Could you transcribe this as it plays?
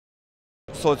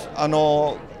そうです。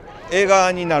映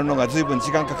画になるのが随分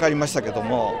時間かかりましたけど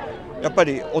も、やっぱ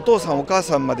りお父さんお母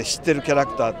さんまで知ってるキャラ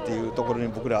クターっていうところに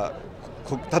僕ら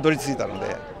たどり着いたの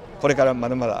で、これからま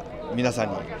だまだ皆さん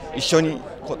に一緒に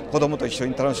子供と一緒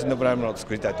に楽しんでもらえるものを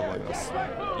作りたいと思います。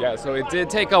Yeah, so it did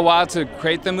take a while to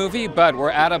create the movie, but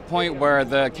we're at a point where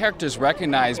the character's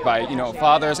recognized by,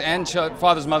 fathers,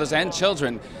 mothers, and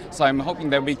children. So I'm hoping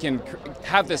that we can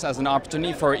have this as an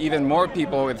opportunity for even more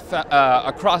people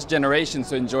across generations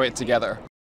to enjoy it together.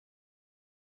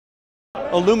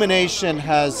 Illumination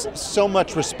has so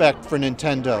much respect for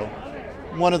Nintendo,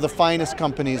 one of the finest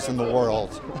companies in the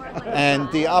world. And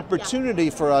the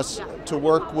opportunity for us to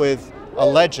work with a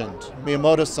legend,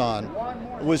 Miyamoto-san,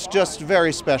 was just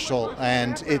very special,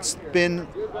 and it's been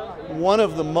one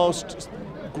of the most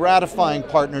gratifying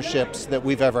partnerships that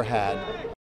we've ever had.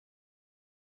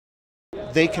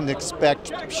 They can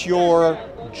expect pure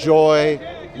joy,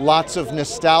 lots of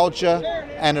nostalgia,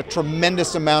 and a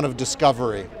tremendous amount of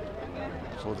discovery.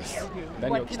 そうです。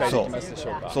何を期待できますでし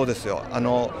ょうか。そうですよ。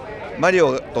マリ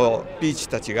オとピーチ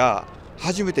たちが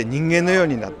初めて人間のよう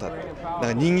になった。だか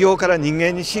ら人形から人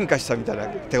間に進化したみたいな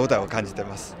手応えを感じて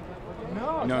ます。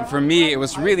For me, it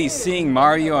was really seeing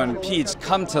Mario and Peach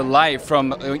come to life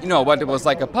from, what it was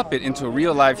like a puppet into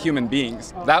real life human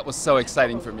beings. That was so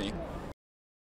exciting for me.